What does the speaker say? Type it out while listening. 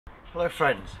Hello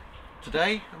friends,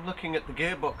 today I'm looking at the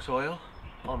gearbox oil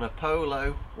on a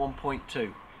Polo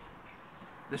 1.2.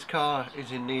 This car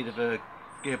is in need of a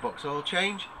gearbox oil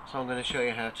change, so I'm going to show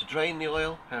you how to drain the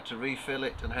oil, how to refill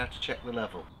it and how to check the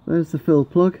level. There's the fill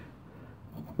plug,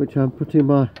 which I'm putting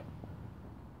my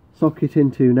socket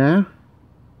into now,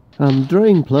 and the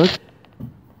drain plug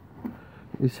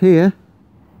is here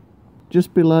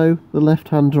just below the left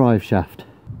hand drive shaft.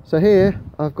 So here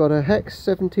I've got a hex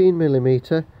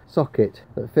 17mm socket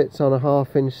that fits on a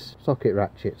 1/2 inch socket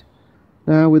ratchet.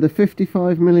 Now with a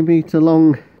 55mm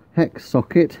long hex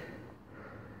socket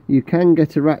you can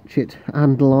get a ratchet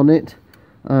handle on it,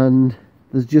 and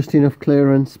there's just enough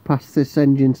clearance past this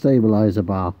engine stabilizer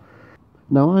bar.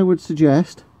 Now I would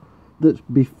suggest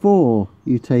that before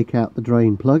you take out the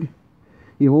drain plug,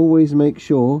 you always make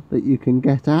sure that you can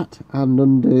get at and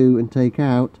undo and take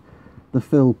out the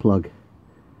fill plug.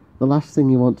 The last thing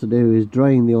you want to do is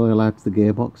drain the oil out of the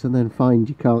gearbox and then find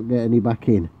you can't get any back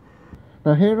in.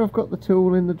 Now here I've got the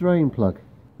tool in the drain plug.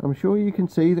 I'm sure you can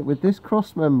see that with this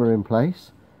cross member in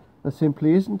place, there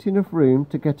simply isn't enough room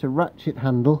to get a ratchet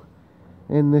handle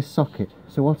in this socket.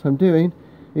 So what I'm doing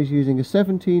is using a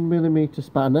 17mm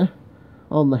spanner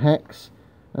on the hex,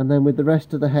 and then with the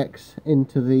rest of the hex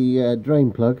into the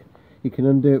drain plug, you can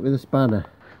undo it with a spanner.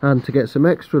 And to get some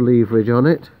extra leverage on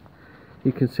it,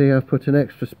 you can see I've put an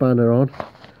extra spanner on.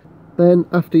 Then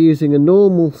after using a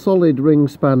normal solid ring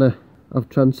spanner, I've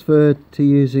transferred to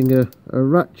using a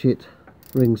ratchet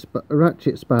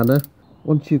spanner.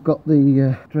 Once you've got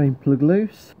the drain plug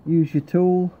loose, use your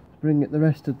tool, bring it the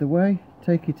rest of the way,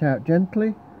 take it out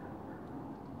gently.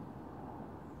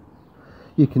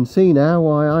 You can see now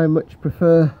why I much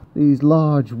prefer these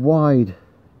large wide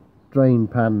drain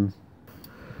pans.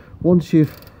 Once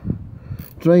you've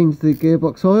drained the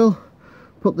gearbox oil,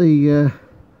 put the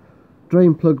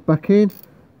drain plug back in.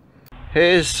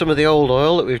 Here's some of the old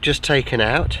oil that we've just taken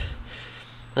out.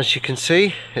 As you can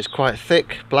see, it's quite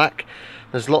thick, black.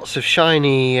 There's lots of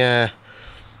shiny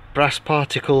brass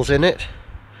particles in it,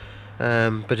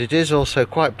 but it is also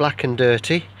quite black and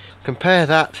dirty. Compare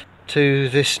that to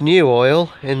this new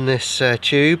oil in this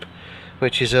tube,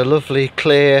 which is a lovely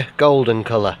clear golden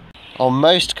colour. On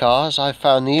most cars I've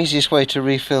found the easiest way to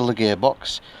refill the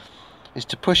gearbox is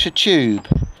to push a tube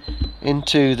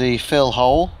into the fill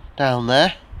hole down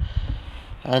there,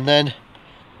 and then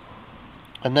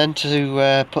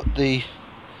to put the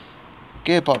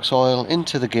gearbox oil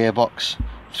into the gearbox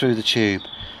through the tube.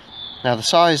 Now the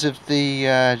size of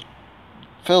the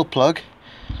fill plug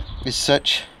is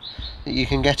such that you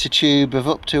can get a tube of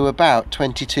up to about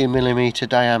 22mm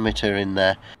diameter in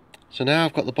there. So now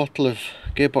I've got the bottle of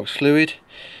gearbox fluid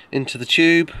into the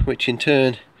tube, which in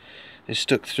turn is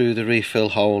stuck through the refill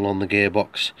hole on the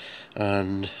gearbox,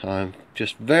 and I'm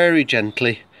just very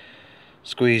gently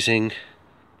squeezing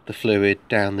the fluid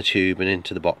down the tube and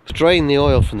into the box. To drain the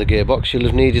oil from the gearbox, you'll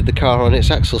have needed the car on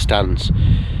its axle stands,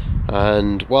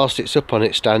 and whilst it's up on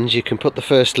its stands you can put the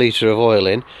first litre of oil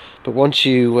in, but once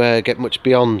you get much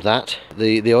beyond that,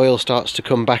 the oil starts to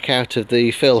come back out of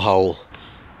the fill hole,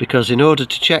 because in order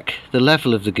to check the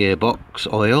level of the gearbox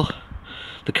oil,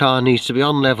 the car needs to be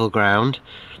on level ground,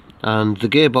 and the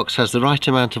gearbox has the right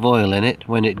amount of oil in it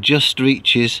when it just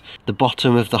reaches the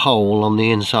bottom of the hole on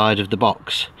the inside of the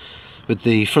box. With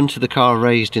the front of the car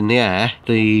raised in the air,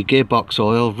 the gearbox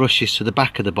oil rushes to the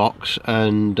back of the box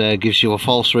and gives you a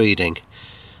false reading.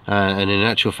 And in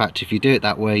actual fact, if you do it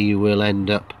that way, you will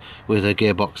end up with a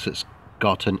gearbox that's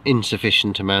got an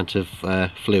insufficient amount of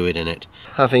fluid in it.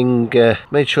 Having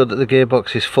made sure that the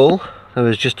gearbox is full, there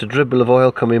was just a dribble of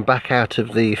oil coming back out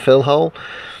of the fill hole.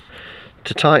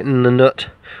 To tighten the nut,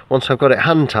 once I've got it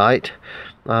hand tight,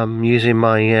 I'm using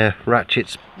my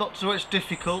ratchets. Not so much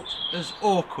difficult as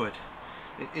awkward.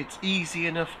 It's easy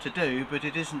enough to do, but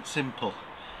it isn't simple.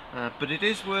 But it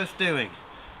is worth doing.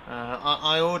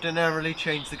 I ordinarily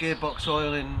change the gearbox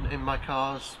oil in my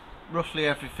cars roughly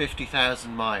every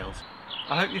 50,000 miles.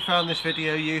 I hope you found this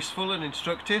video useful and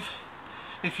instructive.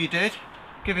 If you did,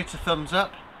 give it a thumbs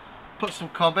up, put some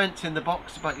comments in the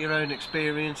box about your own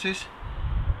experiences,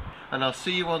 and I'll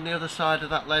see you on the other side of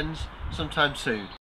that lens sometime soon.